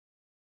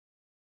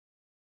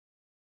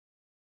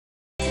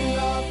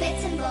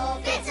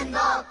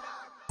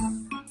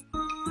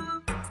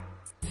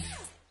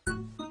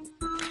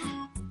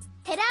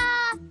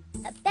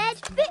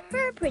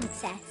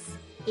princess.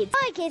 If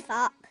I give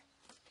up.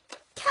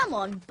 Come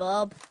on,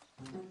 Bob.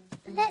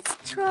 Let's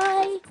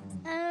try,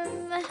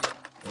 there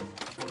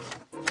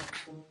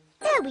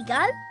we go.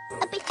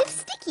 A bit of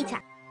sticky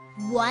tack.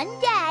 One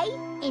day,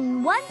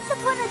 in Once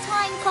Upon a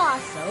Time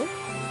Castle,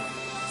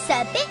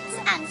 Sir Bitz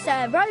and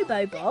Sir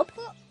Robo-Bob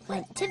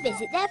went to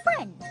visit their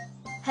friend.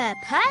 Her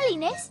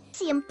pearliness,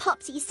 And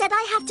Popsy said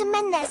I have to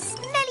mend their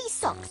smelly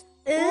socks.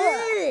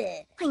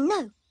 ugh. I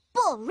know,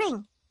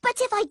 boring. But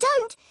if I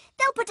don't,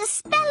 they'll put a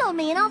spell on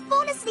me and I'll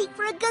fall asleep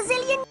for a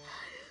gazillion...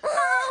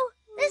 Oh,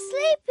 the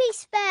sleepy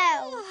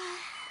spell.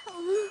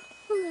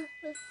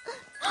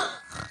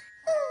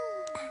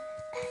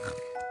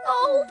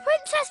 Oh,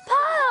 Princess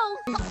Pearl!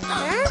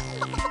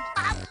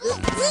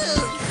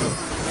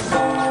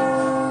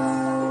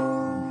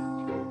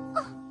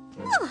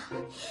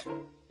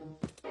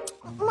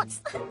 What's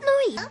that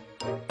noise?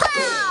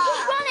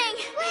 Keep running!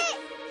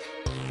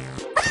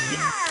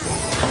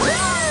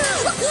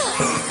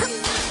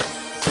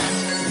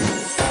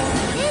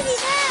 Nearly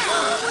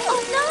there!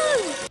 Oh no!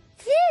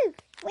 Phew!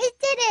 We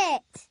did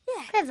it!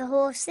 Clever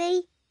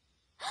horsey.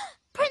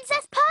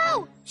 Princess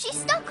Pearl! She's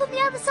stuck on the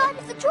other side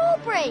of the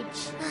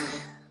drawbridge.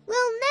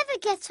 We'll never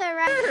get her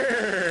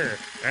out.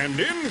 And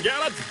in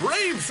gallops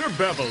brave Sir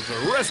Bevel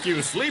to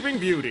rescue Sleeping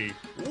Beauty.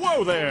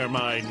 Whoa there,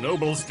 my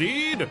noble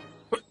steed.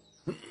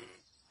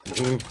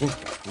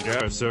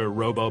 Yes, Sir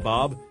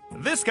Robo-Bob.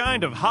 This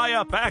kind of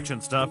high-up action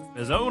stuff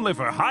is only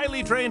for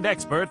highly trained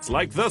experts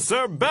like the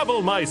Sir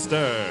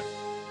Bevelmeister.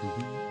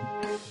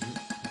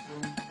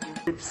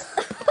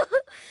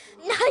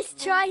 Nice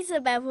try, Sir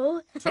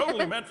Bevel.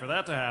 Totally meant for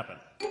that to happen.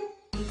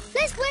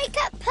 Let's wake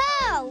up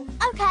Pearl.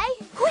 Okay,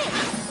 quick.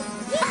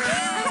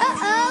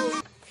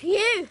 Uh-oh.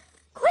 Phew.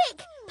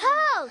 Quick,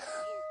 Pearl.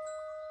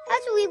 How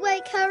do we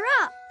wake her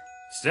up?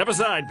 Step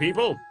aside,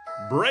 people.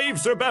 Brave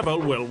Sir Bevel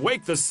will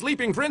wake the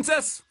sleeping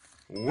princess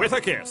with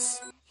a kiss.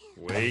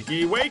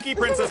 Wakey, wakey,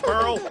 Princess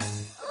Pearl.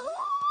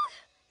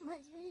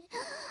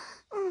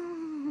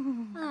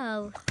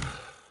 Oh,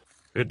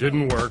 It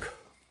didn't work.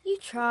 you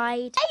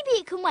tried. Maybe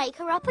it can wake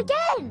her up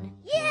again.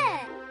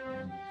 Yeah.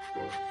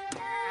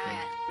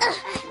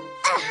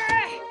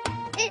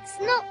 It's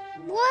not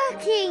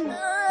working.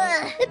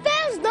 The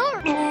bell's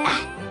not.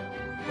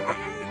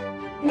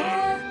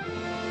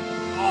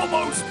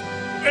 Almost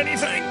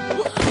anything.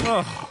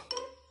 Ugh.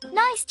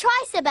 Nice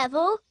try, Sir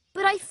Bevel,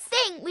 but I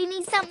think we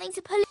need something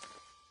to pull it.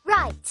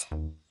 Right.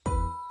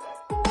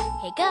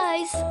 Here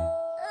goes.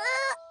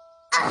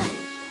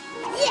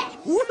 Yeah.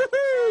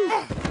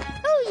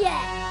 Oh,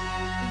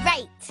 yeah.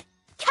 Great.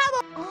 Come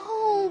on.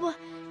 Oh,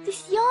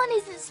 this yarn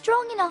isn't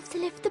strong enough to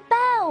lift the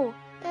bell.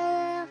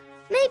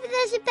 Maybe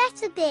there's a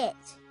better bit.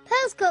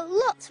 Pearl's got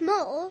lots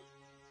more.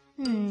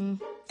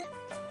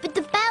 But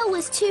the bell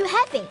was too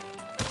heavy,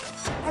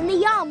 and the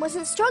yarn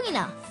wasn't strong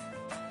enough.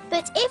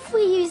 But if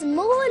we use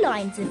more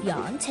lines of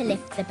yarn to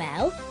lift the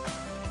bell,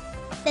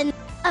 then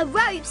a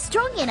rope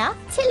strong enough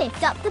to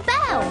lift up the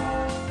bell.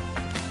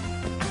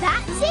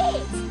 That's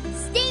it!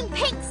 Steam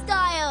Pink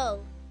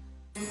style!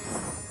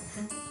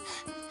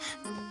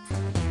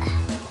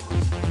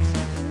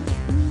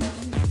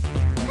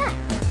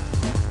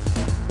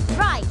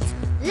 Right,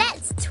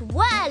 let's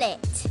twirl it.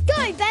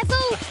 Go,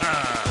 Bevel!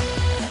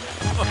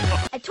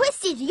 A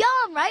twisted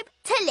yarn rope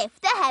to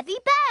lift the heavy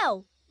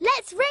bell.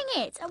 Let's ring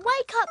it and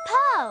wake up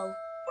Pearl.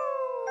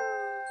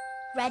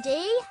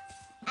 Ready?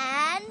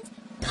 And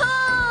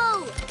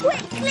pull!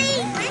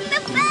 Quickly, ring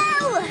the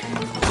bell!